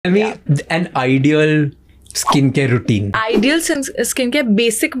Tell me an ideal skincare routine. Ideal skincare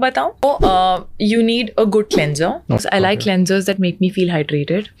basic batao. You need a good cleanser. So I like cleansers that make me feel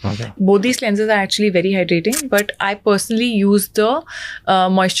hydrated. Both these cleansers are actually very hydrating, but I personally use the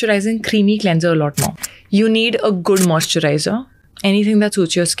moisturizing creamy cleanser a lot more. You need a good moisturizer. Anything that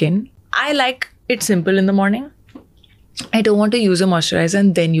suits your skin. I like it simple in the morning. I don't want to use a moisturizer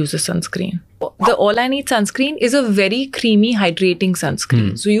and then use a sunscreen. The All I Need sunscreen is a very creamy, hydrating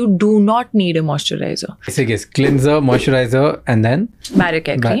sunscreen. So you do not need a moisturizer. Basic is cleanser, moisturizer, and then? Barrack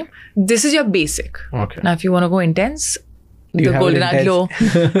cream. This is your basic. Okay. Now, if you want to go intense, the You have Golden an Hour Glow.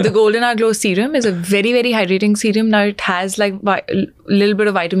 The Golden Hour Glow serum is a very, very hydrating serum. Now, it has like a little bit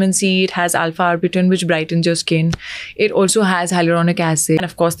of vitamin C. It has alpha-arbutin, which brightens your skin. It also has hyaluronic acid. And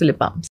of course, the lip balms.